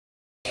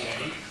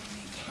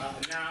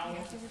Now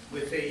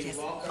with a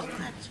welcome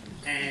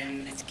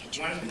and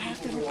one of the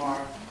people who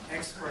are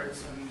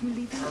experts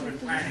in urban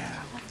planning.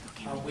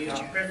 We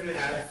are privileged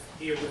to have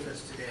here with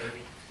us today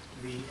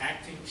the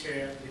acting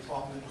chair of the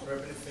Department of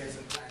Urban Affairs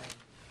and Planning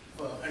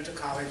for Hunter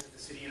College at the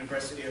City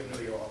University of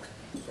New York,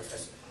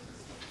 Professor.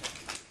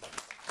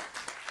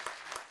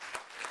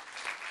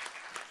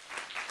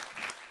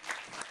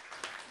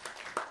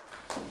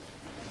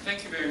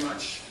 Thank you very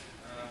much.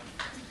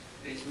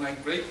 It is my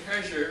great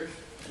pleasure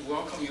to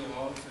welcome you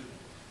all to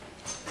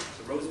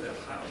the Roosevelt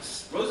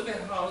House.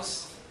 Roosevelt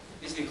House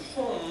is the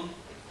home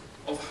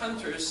of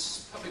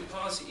Hunter's Public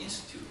Policy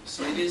Institute,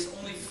 so it is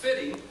only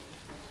fitting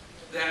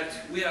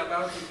that we are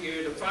about to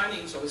hear the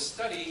findings of a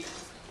study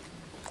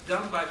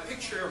done by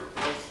Picture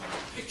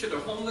the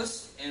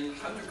Homeless and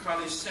Hunter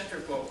College Center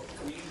for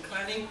Community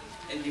Planning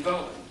and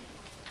Development.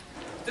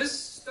 This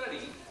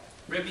study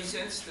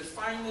represents the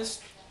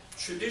finest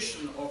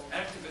tradition of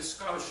activist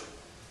scholarship,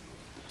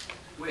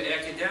 where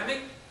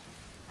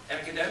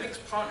academics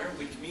partner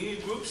with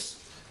community groups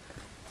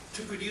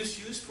to produce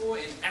useful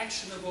and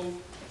actionable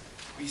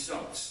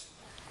results.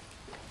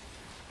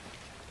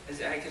 As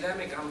an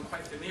academic, I'm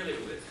quite familiar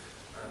with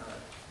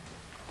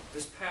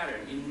this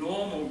pattern. In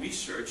normal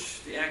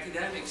research, the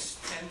academics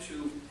tend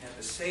to have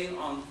a say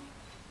on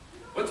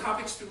what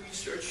topics to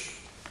research,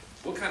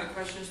 what kind of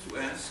questions to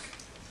ask.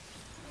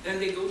 Then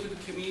they go to the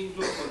community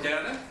group for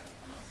data.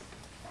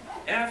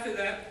 After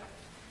that,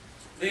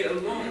 they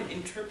alone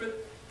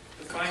interpret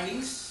the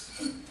findings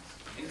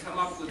and come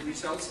up with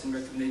results and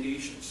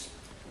recommendations.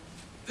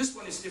 This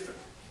one is different.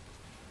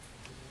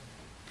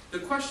 The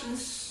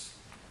questions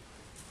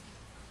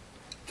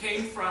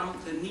came from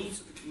the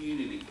needs of the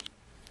community.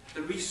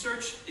 The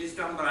research is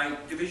done by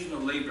division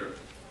of labor,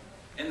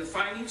 and the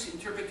findings,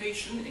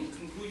 interpretation, and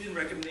conclusion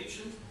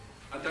recommendations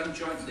are done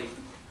jointly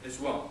as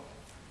well.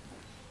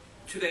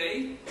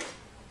 Today,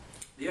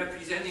 they are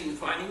presenting the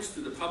findings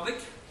to the public.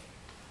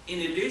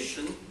 In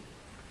addition,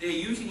 they're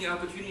using the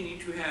opportunity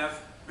to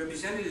have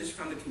representatives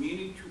from the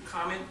community to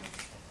comment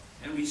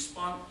and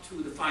respond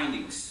to the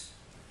findings.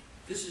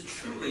 This is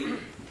truly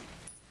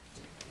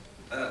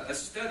a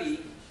study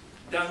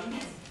done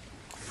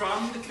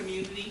from the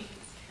community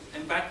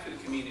and back to the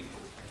community.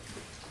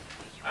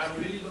 I'm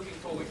really looking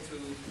forward to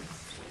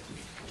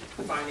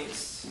the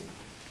findings,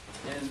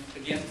 and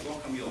again,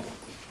 welcome you all.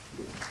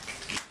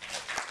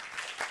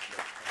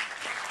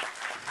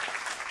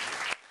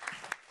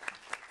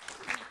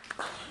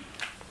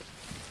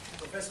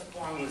 Professor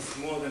Kwong was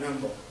more than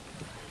humble.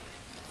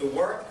 The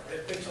work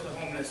that Picture the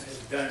Homeless has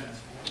done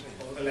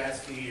over the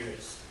last few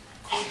years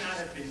could not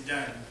have been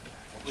done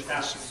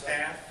without the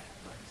staff,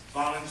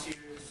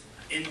 volunteers,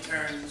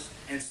 interns,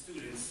 and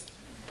students,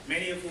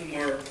 many of whom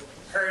were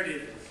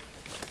herded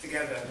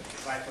together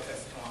by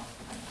Professor Kwong.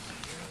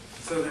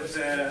 So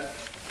that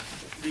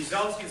the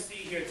results you see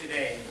here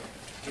today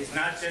is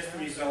not just the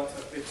results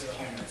of Picture the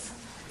Homeless.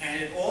 And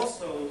it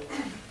also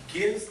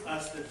gives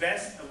us the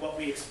best of what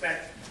we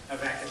expect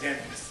of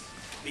academics,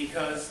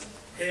 because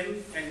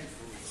him and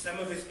some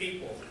of his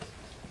people,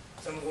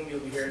 some of whom you'll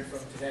be hearing from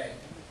today,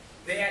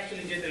 they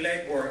actually did the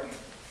legwork.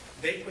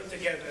 They put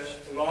together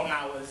long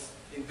hours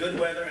in good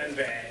weather and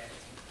bad.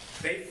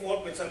 They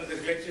fought with some of the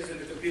glitches in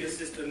the computer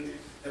system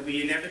that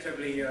we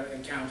inevitably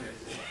encountered.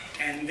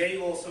 And they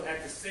also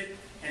had to sit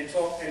and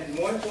talk, and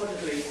more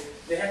importantly,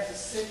 they had to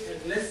sit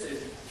and listen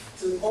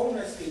to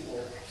homeless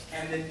people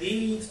and the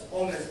needs of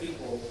homeless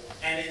people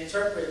and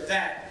interpret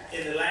that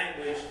in the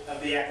language of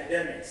the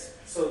academics,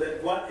 so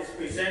that what is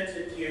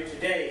presented here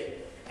today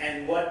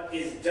and what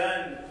is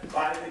done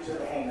by the Picture of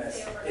the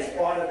Homeless is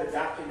part of the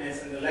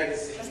documents and the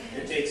legacy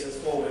that takes us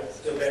forward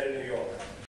to a better New York.